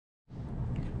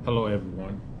Hello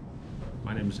everyone,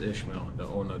 my name is Ishmael, the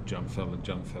owner of Fellas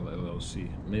LLC,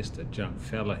 Mr.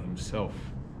 Fella himself.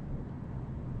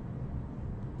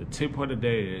 The tip of the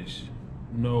day is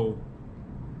know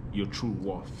your true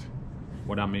worth.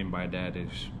 What I mean by that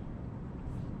is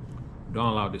don't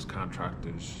allow these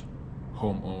contractors,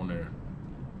 homeowner,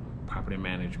 property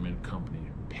management company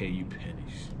pay you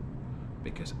pennies,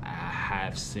 because I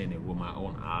have seen it with my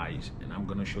own eyes, and I'm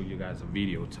gonna show you guys a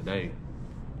video today.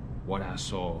 What I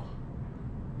saw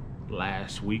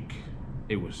last week,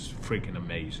 it was freaking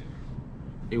amazing.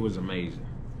 It was amazing.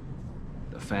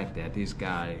 The fact that this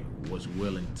guy was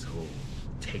willing to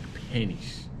take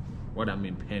pennies. What I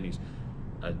mean pennies,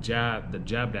 the job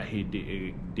that he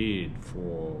did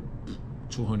for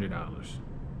 $200.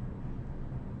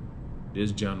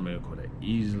 This gentleman could have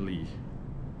easily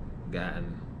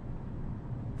gotten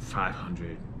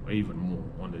 500 or even more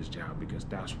on this job, because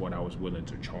that's what I was willing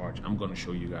to charge. I'm gonna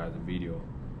show you guys a video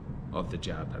of the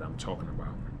job that I'm talking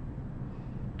about.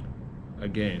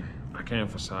 Again, I can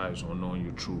emphasize on knowing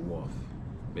your true worth,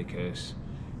 because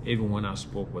even when I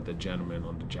spoke with the gentleman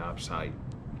on the job site,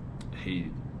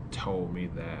 he told me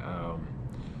that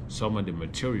some of the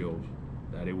material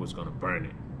that it was gonna burn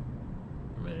it.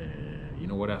 Man, you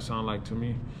know what that sounds like to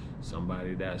me?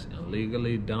 Somebody that's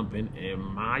illegally dumping in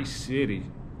my city.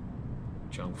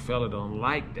 Young fella don't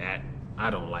like that. I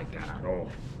don't like that at all.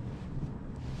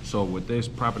 So with this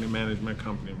property management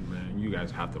company, man, you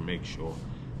guys have to make sure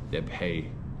they pay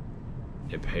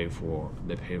for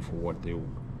what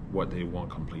they want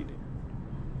completed.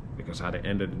 Because at the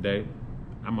end of the day,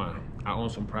 I own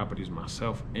some properties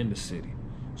myself in the city,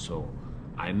 so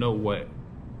I know what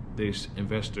these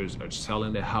investors are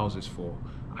selling their houses for.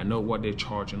 I know what they're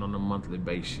charging on a monthly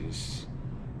basis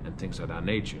and things of that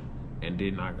nature. And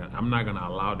I'm not gonna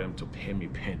allow them to pay me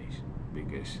pennies,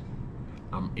 because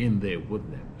I'm in there with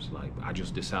them. It's like I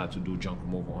just decided to do junk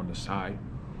removal on the side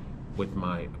with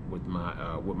my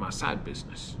side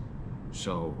business.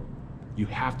 So you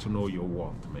have to know your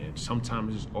worth, man.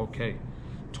 Sometimes it's okay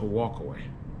to walk away.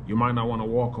 You might not want to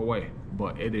walk away,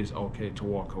 but it is okay to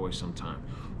walk away sometimes.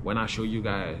 When I show you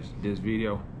guys this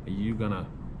video, you're gonna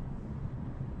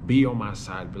be on my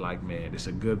side, be like, man, it's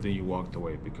a good thing you walked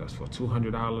away, because for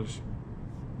 $200,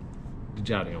 the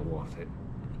job ain't worth it.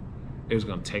 It was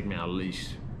gonna take me at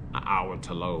least an hour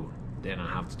to load. Then I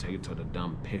have to take it to the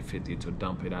dump, pay $50 to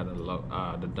dump it out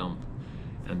of the dump,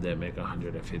 and then make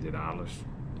 $150.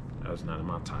 That's not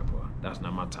my type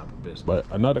of business. But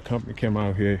another company came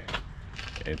out here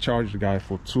and charged the guy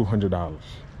for $200.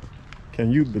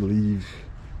 Can you believe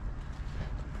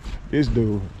this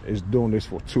dude is doing this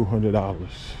for $200?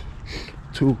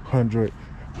 $200.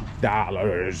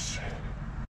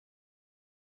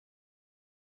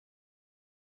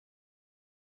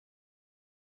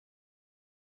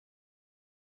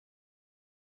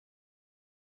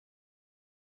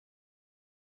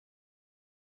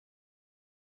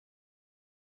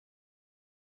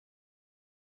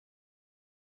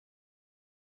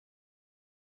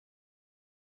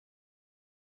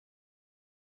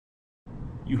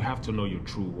 You have to know your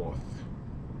true worth,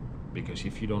 because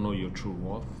if you don't know your true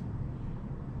worth,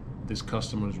 these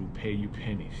customers will pay you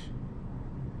pennies.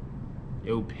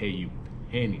 They'll pay you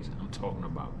pennies. I'm talking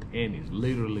about pennies,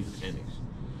 literally pennies.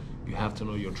 You have to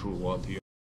know your true worth.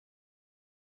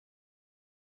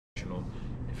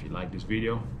 If you like this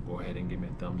video, go ahead and give me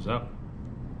a thumbs up.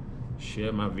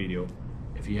 Share my video.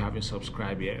 If you haven't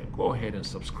subscribed yet, go ahead and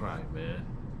subscribe, man.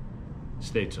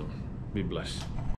 Stay tuned. Be blessed.